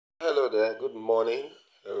Hello there, good morning,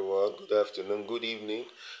 everyone, good afternoon, good evening,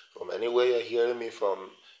 from anywhere you're hearing me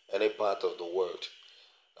from any part of the world.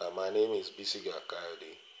 My name is Bisiga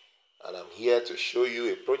Coyote, and I'm here to show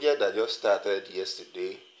you a project that just started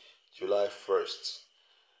yesterday, July 1st,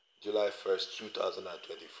 July 1st,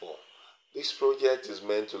 2024. This project is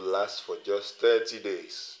meant to last for just 30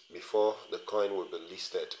 days before the coin will be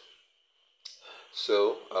listed.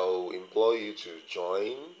 So I'll implore you to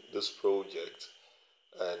join this project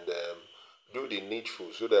and do the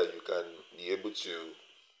needful so that you can be able to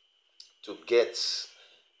get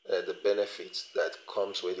the benefits that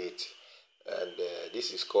comes with it. And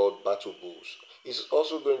this is called Battle Bulls. It's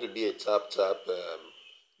also going to be a tap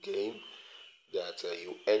game that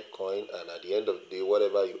you earn coin, and at the end of the day,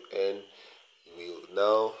 whatever you earn will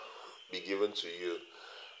now be given to you.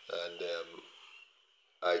 And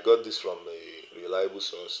I got this from a reliable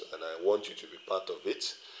source, and I want you to be part of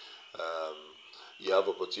it. Um, you have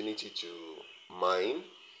opportunity to mine,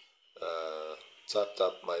 tap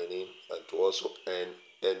mining, and to also earn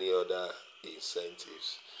any other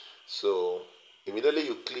incentives. So immediately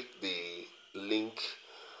you click the link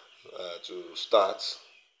to start,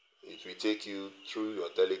 it will take you through your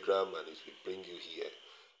Telegram and it will bring you here.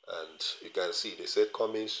 And you can see they said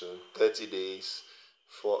coming soon, 30 days,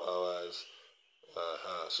 4 hours.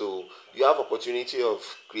 So you have opportunity of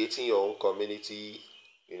creating your own community,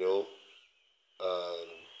 you know, um,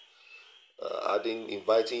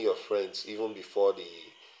 inviting your friends even before the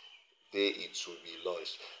day it will be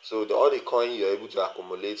launched. So all the coin you're able to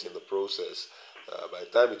accumulate in the process, by the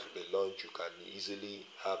time it will be launched, you can easily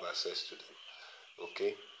have access to them.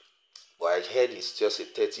 Okay, but I heard it's just a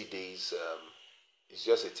 30 days. It's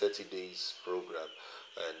just a 30 days program,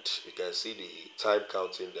 and you can see the time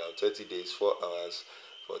counting down: 30 days, 4 hours,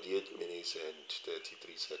 48 minutes, and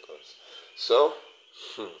 33 seconds. So.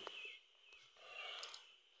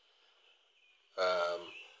 Um,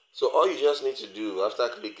 so all you just need to do after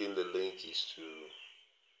clicking the link is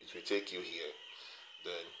it will take you here.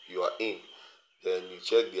 Then you are in. Then you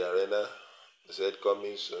check the arena. It said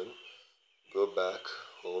coming soon. Go back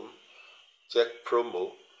home. Check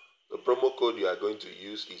promo. The promo code you are going to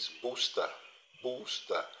use is Booster.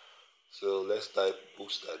 Booster. So let's type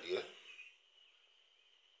Booster here.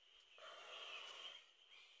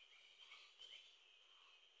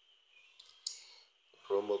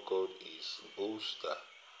 Promo code is Booster.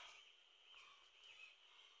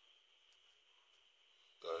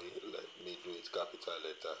 Sorry, let me do it capital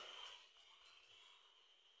letter,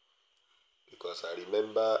 because I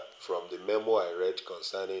remember from the memo I read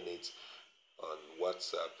concerning it on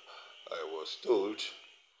WhatsApp, I was told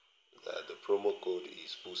that the promo code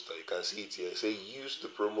is Booster. You can see it here. Say use the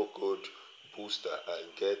promo code Booster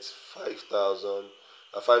and get 5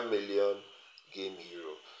 million game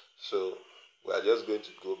hero. So we are just going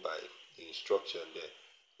to go by the instruction there.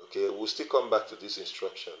 Okay, we'll still come back to this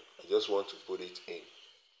instruction. I just want to put it in.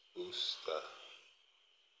 Booster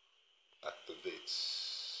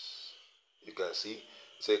activates. You can see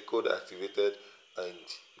say code activated and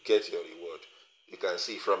get your reward. You can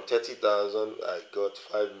see from 30,000 I got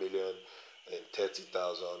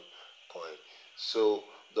 5,030,000 coin. So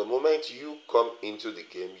the moment you come into the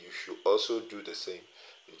game, you should also do the same.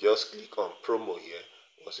 You just click on promo here.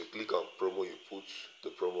 Once you click on promo, you put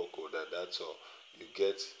the promo code, and that's all. You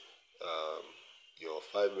get your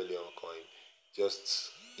 5 million coin.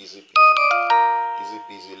 Just easy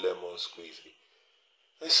peasy lemon squeezy.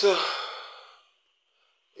 And so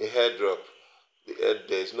a airdrop.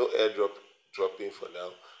 There is no airdrop dropping for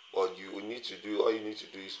now, but you need to do all you need to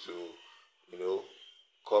do is to,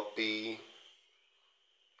 copy.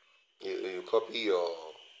 You copy your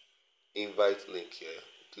invite link here.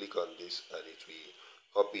 Click on this, and it will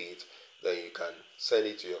copy it. Then you can send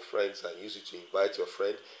it to your friends and use it to invite your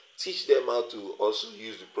friend. Teach them how to also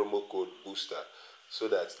use the promo code Booster so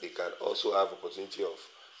that they can also have opportunity of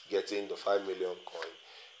getting the 5 million coin.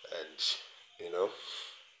 And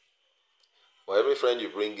for every friend you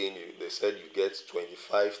bring in, they said you get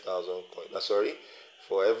 25,000 coin. Sorry,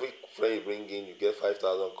 for every friend you bring in, you get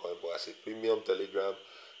 5,000 coin. But as a premium Telegram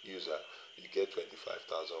user, you get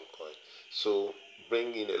 25,000 coin. So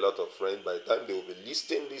bring in a lot of friends. By the time they will be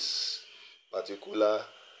listing this particular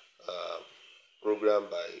program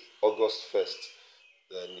by August 1st,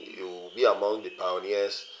 then you will be among the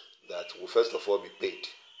pioneers that will first of all be paid.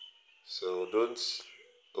 So don't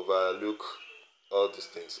overlook all these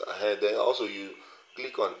things ahead. Then also you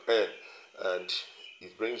click on earn, and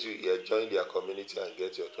it brings you here. Join their community and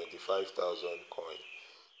get your 25,000 coin.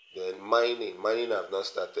 Then mining have not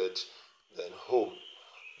started. Then home,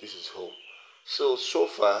 this is home. So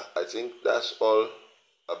far I think that's all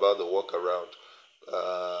about the workaround.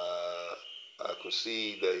 could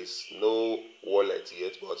see there is no wallet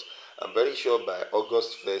yet, but I'm very sure by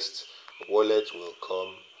August 1st, wallet will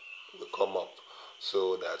come up,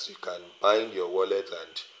 so that you can bind your wallet,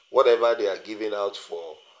 and whatever they are giving out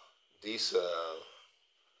this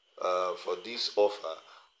for this offer,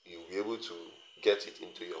 you'll be able to get it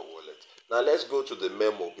into your wallet. Now let's go to the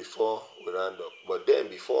memo before we round up. But then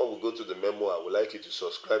before we go to the memo, I would like you to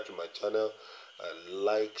subscribe to my channel and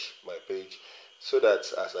like my page, so that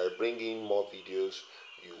as I bring in more videos,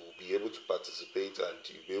 you will be able to participate and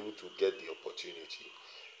you'll be able to get the opportunity.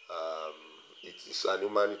 It is an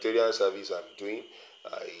humanitarian service I'm doing.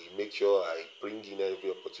 I make sure I bring in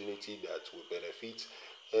every opportunity that will benefit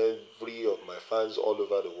every of my fans all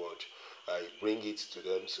over the world. I bring it to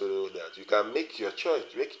them so that you can make your choice.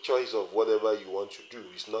 Make choice of whatever you want to do.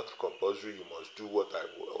 It's not compulsory. You must do what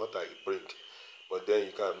I bring, but then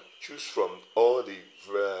you can choose from all the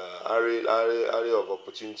array of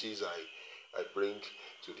opportunities I bring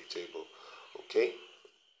to the table. Okay.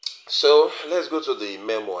 So let's go to the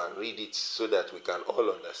memo and read it so that we can all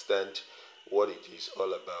understand what it is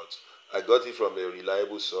all about. I got it from a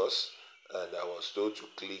reliable source, and I was told to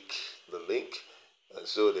click the link, and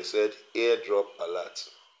so they said airdrop alert,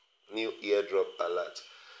 new airdrop alert.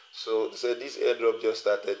 So they said this airdrop just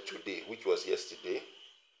started today, which was yesterday,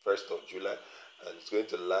 1st of July, and it's going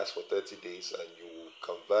to last for 30 days, and you will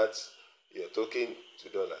convert your token to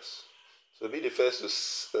dollars. So be the first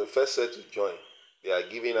set to join. They are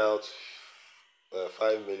giving out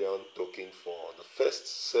 5 million tokens for the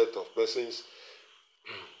first set of persons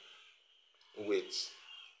with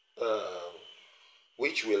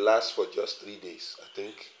which will last for just 3 days. I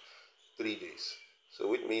think 3 days. So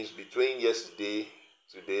which means between yesterday,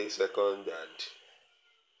 today, 2nd, and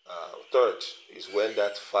 3rd is when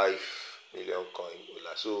that 5 million coin will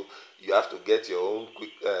last. So you have to get your own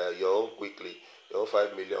quickly, your own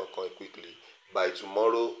 5 million coin quickly. By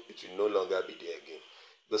tomorrow, it will no longer be there again.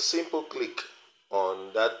 The simple click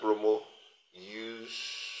on that promo,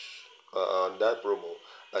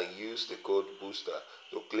 and use the code booster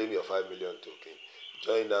to claim your 5 million token.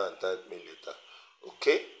 Join now and thank me later.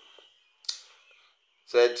 Okay?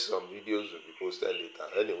 Said some videos will be posted later.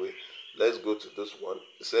 Anyway, let's go to this one.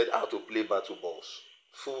 It said how to play battle balls.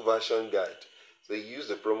 Full version guide. So use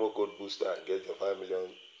the promo code booster and get your 5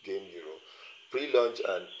 million game euro. Pre-launch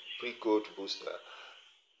and pre-code booster.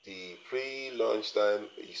 The pre-launch time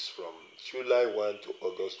is from July 1 to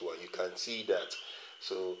August 1. You can see that.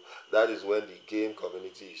 So that is when the game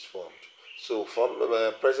community is formed. So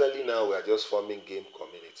presently now we are just forming game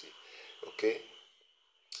community. Okay.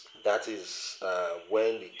 That is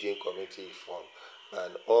when the game community is formed,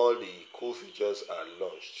 and all the cool features are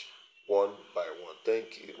launched one by one.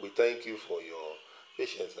 We thank you for your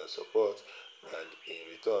patience and support, and in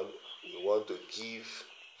return we want to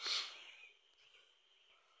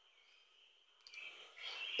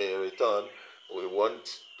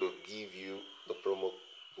give you the promo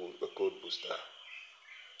code booster.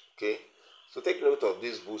 Okay, so take note of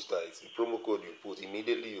this booster. It's the promo code you put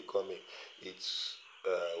immediately you come in. It's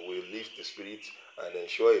will lift the spirit and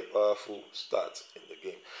ensure a powerful start in the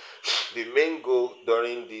game. The main goal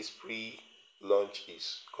during this pre-launch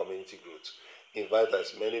is community growth. Invite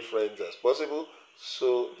as many friends as possible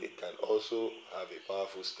so they can also have a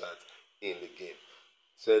powerful start in the game.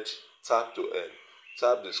 Set tap to earn.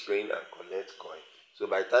 Tap the screen and collect coin. So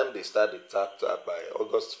by the time they start the tap by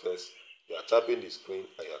August 1st, you are tapping the screen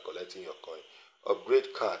and you are collecting your coin.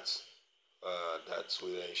 Upgrade cards that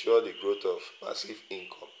will ensure the growth of passive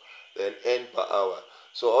income. Then earn per hour.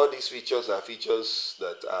 So all these features are features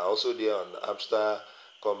that are also there on Amstar,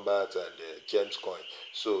 Combat, and Gems Coin.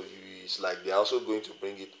 So it's like they're also going to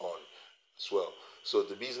bring it on as well. So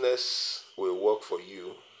the business will work for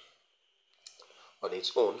you on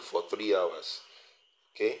its own for 3 hours.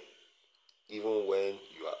 Okay, even when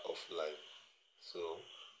you are offline. So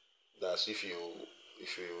that's if you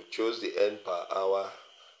chose the earn per hour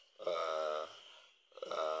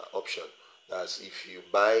option. That's if you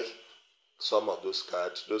buy some of those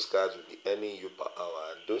cards will be earning you per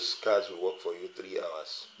hour, and those cards will work for you 3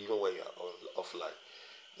 hours even when you are offline.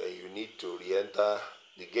 Then you need to re-enter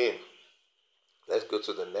the game. Let's go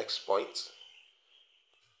to the next point.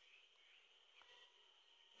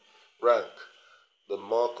 Rank. The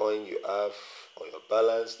more coin you have on your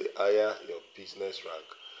balance, the higher your business rank.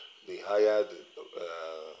 The higher the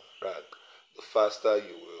rank, the faster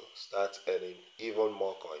you will start earning even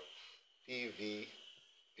more coin.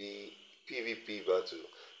 PvP battle.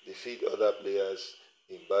 Defeat other players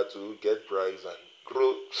in battle, get prize, and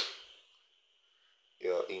grow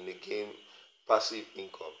your in the game passive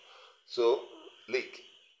income. So, league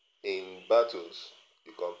in battles,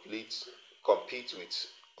 you complete compete with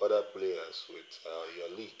other players with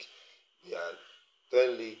your league. There are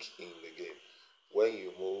 10 league in the game. When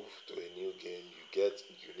you move to a new game, you get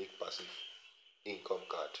unique passive income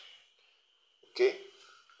card. Okay,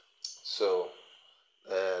 so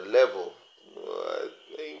level. I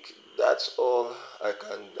think that's all I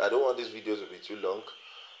can. I don't want this video to be too long.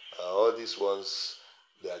 All these ones,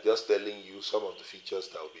 they are just telling you some of the features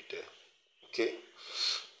that will be there. Okay,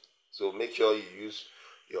 so make sure you use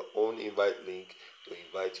your own invite link to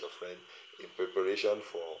invite your friend in preparation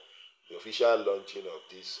for the official launching of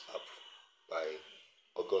this app by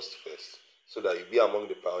August 1st, so that you be among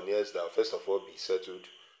the pioneers that first of all be settled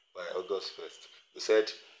by August 1st. We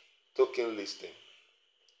said token listing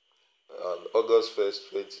on August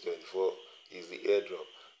 1st, 2024 is the airdrop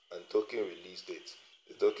and token release date.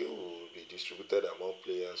 The token will be distributed among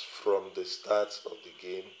players from the start of the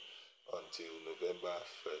game until November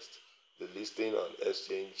 1st. The listing on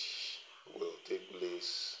exchange will take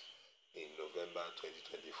place in November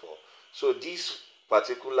 2024. So this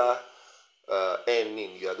particular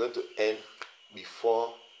earning you are going to earn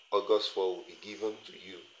before August 4 will be given to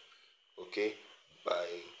you, okay, by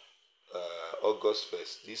August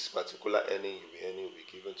 1st. This particular earning you'll be earning will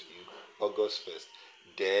be given to you August 1st.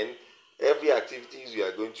 Then every activities you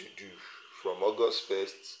are going to do from August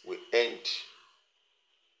 1st will end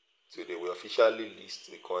till they will officially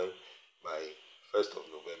list the coin by 1st of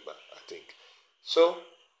November, I think. So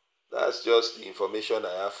that's just the information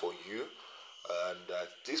I have for you. And at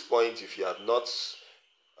this point, if you have not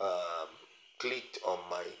clicked on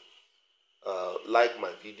my like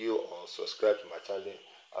my video or subscribe to my channel,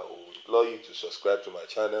 I would implore you to subscribe to my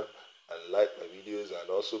channel and like my videos, and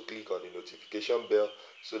also click on the notification bell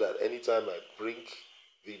so that anytime I bring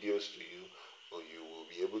videos to you, or you will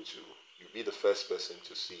be able to, you'll be the first person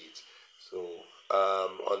to see it. So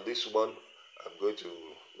on this one, I'm going to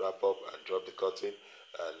wrap up and drop the curtain,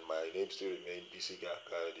 and my name still remains Bisiga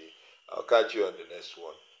Kayode. I'll catch you on the next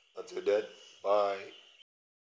one. Until then, bye.